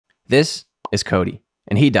This is Cody,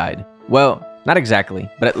 and he died. Well, not exactly,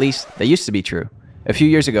 but at least that used to be true. A few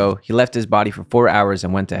years ago, he left his body for 4 hours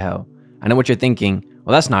and went to hell. I know what you're thinking.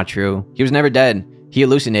 Well, that's not true. He was never dead. He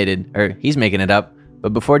hallucinated, or he's making it up.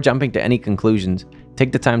 But before jumping to any conclusions,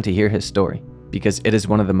 take the time to hear his story, because it is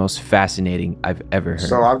one of the most fascinating I've ever heard.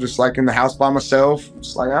 So I was just like in the house by myself.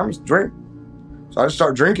 It's like, I'm just drink. So I just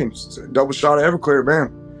started drinking. Just a double shot of Everclear,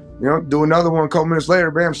 bam. You know, do another one a couple minutes later,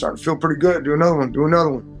 bam, starting to feel pretty good. Do another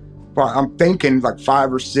one. But I'm thinking like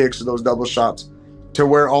 5 or 6 of those double shots to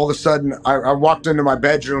where all of a sudden I walked into my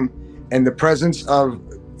bedroom and the presence of,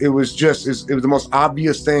 it was the most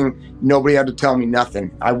obvious thing. Nobody had to tell me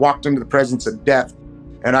nothing. I walked into the presence of death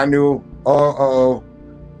and I knew,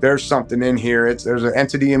 there's something in here. There's an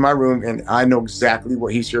entity in my room and I know exactly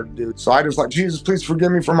what he's here to do. So I just like, Jesus, please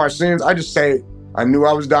forgive me for my sins. I just say it. I knew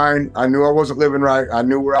I was dying. I knew I wasn't living right. I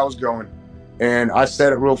knew where I was going. And I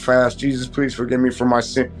said it real fast. Jesus, please forgive me for my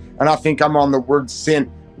sin. And I think I'm on the word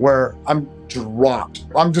sin where I'm dropped.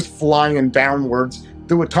 I'm just flying downwards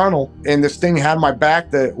through a tunnel. And this thing had my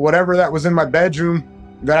back, that whatever that was in my bedroom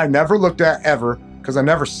that I never looked at ever, because I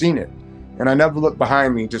never seen it. And I never looked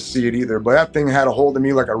behind me to see it either. But that thing had a hold of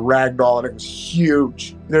me like a rag doll and it was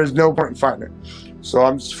huge. There's no point in fighting it. So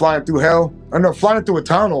I'm just flying through hell. Flying through a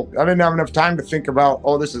tunnel. I didn't have enough time to think about,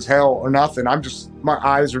 oh, this is hell or nothing. My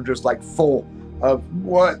eyes are just like full of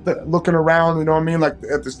looking around, you know what I mean? Like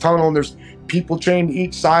at this tunnel and there's people chained to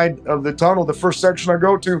each side of the tunnel, the first section I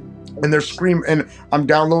go to, and they're screaming and I'm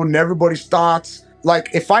downloading everybody's thoughts. Like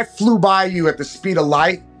if I flew by you at the speed of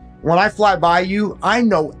light, when I fly by you, I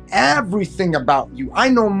know everything about you. I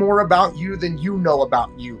know more about you than you know about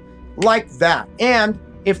you. Like that. And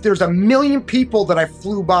if there's 1 million people that I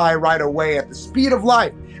flew by right away at the speed of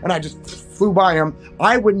light and I just flew by them,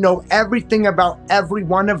 I would know everything about every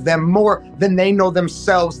one of them more than they know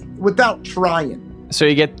themselves without trying. So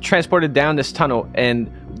you get transported down this tunnel,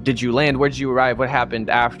 and did you land? Where did you arrive? What happened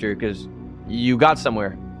after? Because you got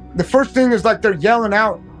somewhere. The first thing is like they're yelling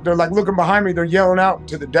out. They're like looking behind me. They're yelling out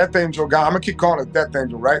to the death angel guy. I'm going to keep calling it death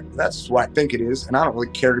angel, right? That's what I think it is. And I don't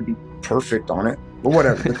really care to be perfect on it. But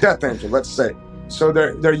whatever, the death angel, let's say. So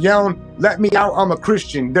they're yelling, let me out, I'm a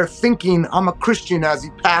Christian. They're thinking I'm a Christian as he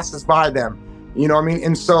passes by them. You know what I mean?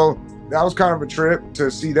 And so that was kind of a trip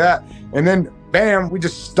to see that. And then, bam, we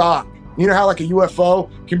just stopped. You know how like a UFO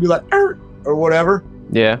can be like, or whatever?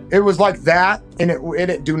 Yeah. It was like that, and it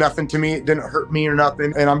didn't do nothing to me. It didn't hurt me or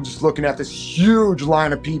nothing. And I'm just looking at this huge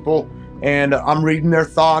line of people, and I'm reading their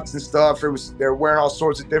thoughts and stuff. They're wearing all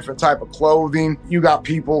sorts of different type of clothing. You got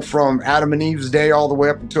people from Adam and Eve's day all the way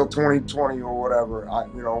up until 2020 or whatever.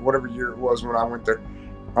 Whatever year it was when I went there.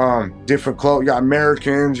 Different clothes. You got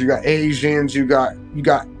Americans, you got Asians, you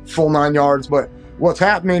got full 9 yards. But what's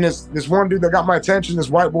happening is this one dude that got my attention, this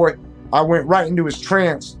white boy, I went right into his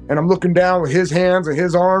trance, and I'm looking down with his hands and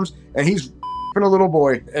his arms, and he's a little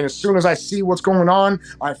boy. And as soon as I see what's going on,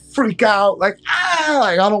 I freak out, like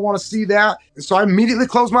I don't want to see that. And so I immediately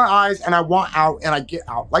close my eyes and I want out and I get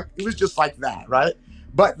out. Like it was just like that, right?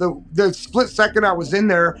 But the split second I was in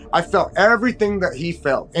there, I felt everything that he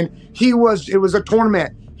felt. And it was a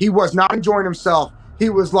torment. He was not enjoying himself. He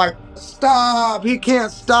was like, stop, he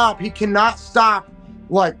can't stop. He cannot stop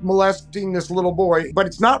like molesting this little boy, but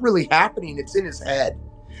it's not really happening. It's in his head.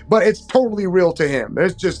 But it's totally real to him.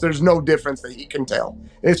 There's no difference that he can tell.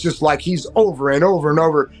 It's just like he's over and over and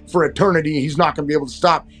over for eternity. He's not going to be able to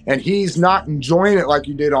stop. And he's not enjoying it like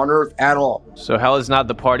he did on earth at all. So hell is not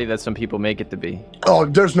the party that some people make it to be. Oh,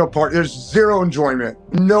 there's no party. There's zero enjoyment.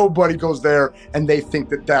 Nobody goes there and they think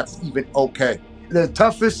that that's even okay. The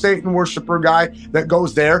toughest Satan worshiper guy that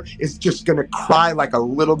goes there is just going to cry like a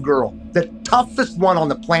little girl. The toughest one on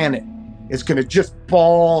the planet is going to just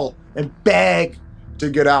bawl and beg to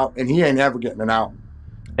get out, and he ain't ever getting it out.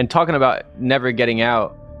 And talking about never getting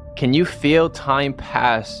out, can you feel time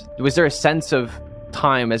pass? Was there a sense of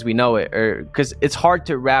time as we know it? Or because it's hard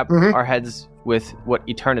to wrap our heads with what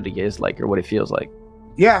eternity is like or what it feels like.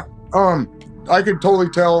 Yeah, I could totally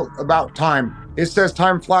tell about time. It says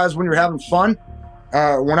time flies when you're having fun.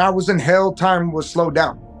 When I was in hell, time was slowed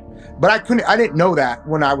down. But I didn't know that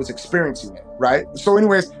when I was experiencing it, right? So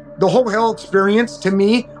anyways, the whole hell experience to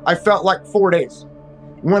me, I felt like 4 days.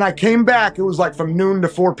 When I came back, it was like from noon to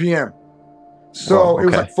 4 p.m. So It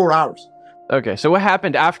was like 4 hours. Okay, so what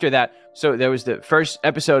happened after that? So there was the first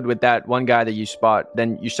episode with that one guy that you spot.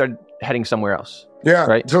 Then you started heading somewhere else. Yeah,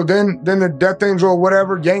 right? So then the death angel or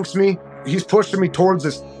whatever yanks me. He's pushing me towards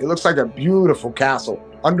this. It looks like a beautiful castle,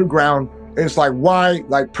 underground. It's like white,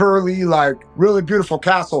 like pearly, like really beautiful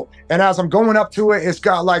castle. And as I'm going up to it, it's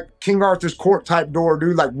got like King Arthur's court type door,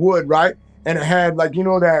 dude, like wood, right? And it had like, you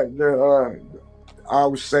know, that I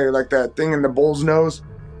would say like that thing in the bull's nose,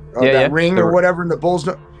 Yeah, that ring or whatever in the bull's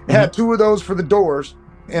nose. It had two of those for the doors.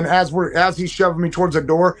 And as he's shoving me towards the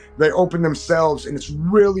door, they open themselves and it's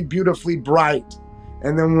really beautifully bright.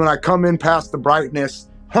 And then when I come in past the brightness,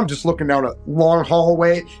 I'm just looking down a long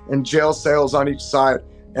hallway and jail cells on each side.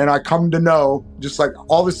 And I come to know, just like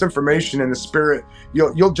all this information in the spirit,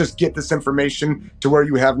 you'll just get this information to where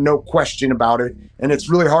you have no question about it. And it's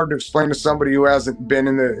really hard to explain to somebody who hasn't been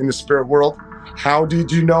in the spirit world. How did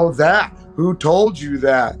you know that? Who told you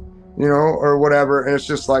that? You know, or whatever. And it's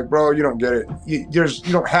just like, bro, you don't get it. You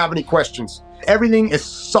don't have any questions. Everything is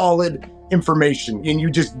solid information and you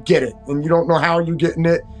just get it. And you don't know how you're getting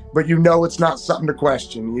it, but you know it's not something to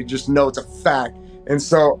question. You just know it's a fact. And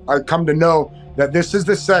so I come to know that this is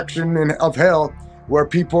the section of hell where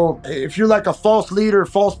people, if you're like a false leader,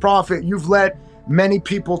 false prophet, you've led many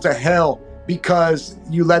people to hell because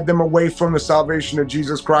you led them away from the salvation of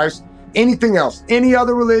Jesus Christ. Anything else, any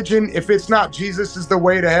other religion, if it's not Jesus is the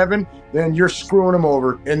way to heaven, then you're screwing them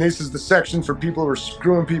over. And this is the section for people who are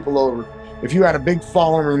screwing people over. If you had a big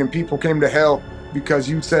following and people came to hell because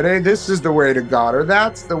you said, hey, this is the way to God, or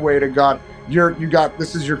that's the way to God,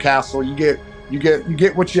 this is your castle. You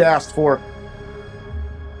get what you asked for.